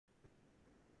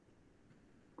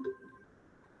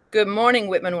Good morning,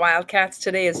 Whitman Wildcats.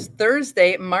 Today is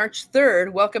Thursday, March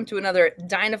 3rd. Welcome to another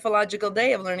dinophological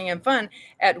day of learning and fun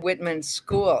at Whitman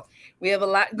School. We have a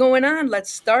lot going on.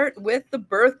 Let's start with the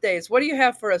birthdays. What do you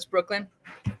have for us, Brooklyn?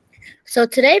 So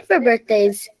today for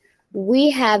birthdays, we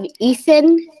have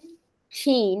Ethan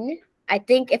Sheen. I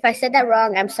think if I said that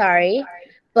wrong, I'm sorry.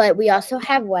 But we also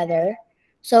have weather.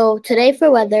 So today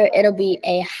for weather, it'll be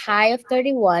a high of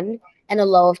 31 and a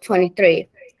low of 23.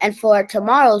 And for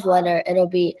tomorrow's weather, it'll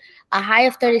be a high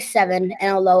of 37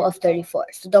 and a low of 34.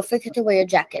 So don't forget to wear your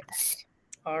jackets.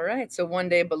 All right, so one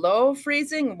day below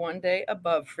freezing, one day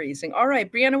above freezing. All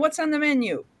right, Brianna, what's on the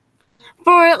menu?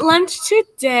 For lunch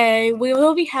today, we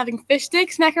will be having fish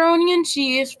sticks, macaroni and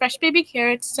cheese, fresh baby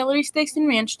carrots, celery sticks and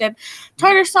ranch dip,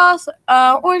 tartar sauce,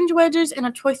 orange wedges, and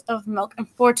a choice of milk. And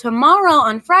for tomorrow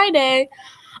on Friday,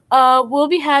 we'll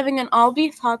be having an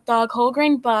all-beef hot dog, whole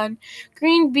grain bun,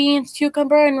 green beans,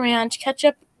 cucumber and ranch,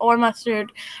 ketchup or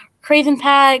mustard, craisin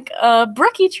pack,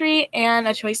 brookie tree, and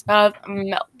a choice of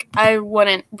milk. I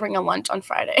wouldn't bring a lunch on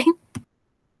Friday.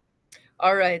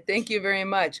 All right, thank you very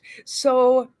much.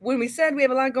 So when we said we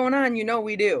have a lot going on, you know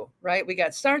we do, right? We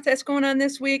got Start Test going on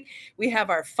this week. We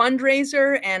have our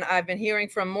fundraiser, and I've been hearing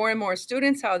from more and more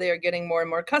students how they are getting more and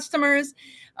more customers.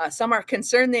 Some are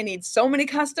concerned they need so many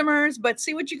customers, but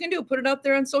see what you can do. Put it out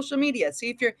there on social media.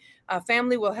 See if your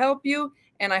family will help you,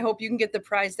 and I hope you can get the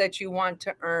prize that you want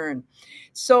to earn.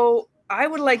 So I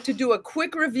would like to do a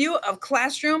quick review of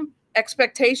classroom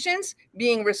expectations.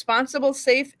 Being responsible,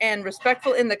 safe, and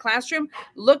respectful in the classroom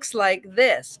looks like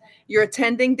this. You're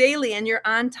attending daily and you're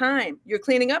on time. You're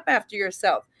cleaning up after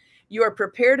yourself. You are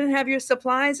prepared and have your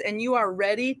supplies, and you are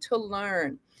ready to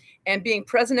learn. And being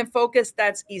present and focused,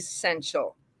 that's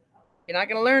essential. You're not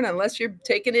going to learn unless you're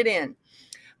taking it in.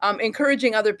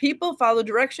 Encouraging other people, follow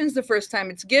directions the first time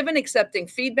it's given, accepting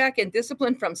feedback and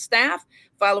discipline from staff,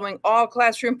 following all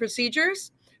classroom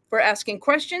procedures for asking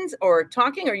questions or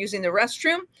talking or using the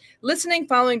restroom, listening,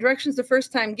 following directions the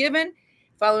first time given,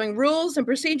 following rules and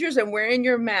procedures, and wearing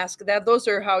your mask. Those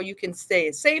are how you can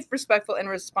stay safe, respectful, and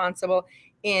responsible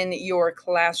in your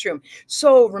classroom.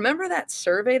 So remember that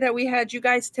survey that we had you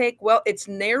guys take? Well, it's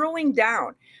narrowing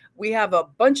down. We have a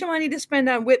bunch of money to spend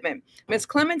on Whitman. Ms.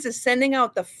 Clemens is sending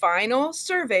out the final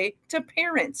survey to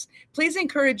parents. Please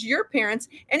encourage your parents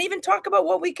and even talk about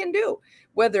what we can do,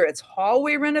 whether it's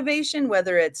hallway renovation,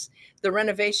 whether it's the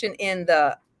renovation in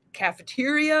the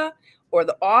cafeteria or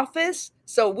the office.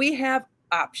 So we have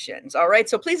options. All right.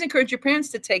 So please encourage your parents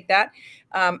to take that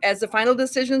as the final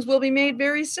decisions will be made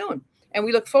very soon. And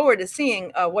we look forward to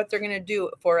seeing what they're going to do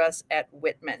for us at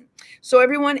Whitman. So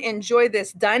everyone, enjoy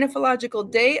this dinophological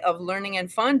day of learning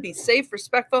and fun. Be safe,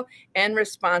 respectful, and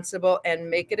responsible, and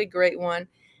make it a great one.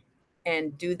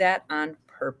 And do that on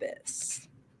purpose.